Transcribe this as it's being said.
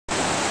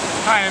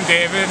Hi, I'm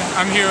David.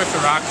 I'm here with the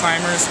Rock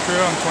Climbers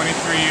crew. I'm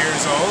 23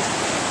 years old.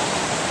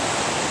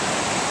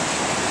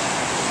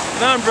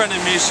 And I'm Brendan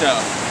Michaud.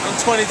 I'm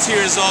 22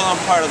 years old. I'm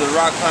part of the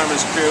Rock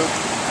Climbers crew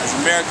as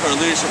a AmeriCorps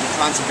Leadership and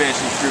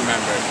Conservation crew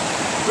member.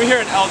 We're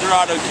here in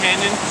Eldorado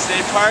Canyon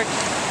State Park.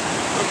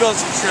 We're building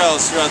some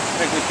trails throughout the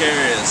picnic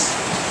areas.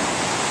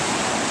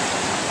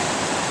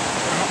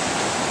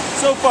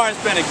 So far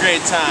it's been a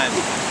great time.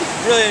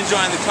 Really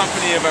enjoying the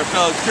company of our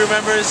fellow crew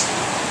members.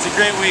 It's a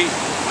great way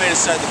to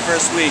start the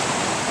first week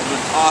of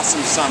an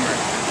awesome summer.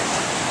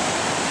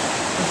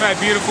 We've had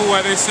beautiful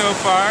weather so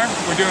far.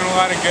 We're doing a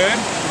lot of good.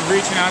 We're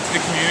reaching out to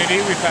the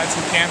community. We've had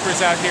some campers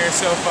out here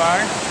so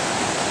far.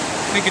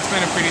 I think it's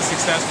been a pretty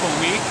successful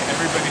week.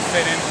 Everybody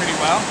fit in pretty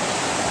well.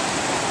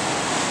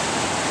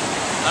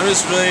 I'm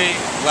just really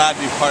glad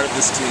to be part of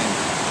this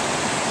team.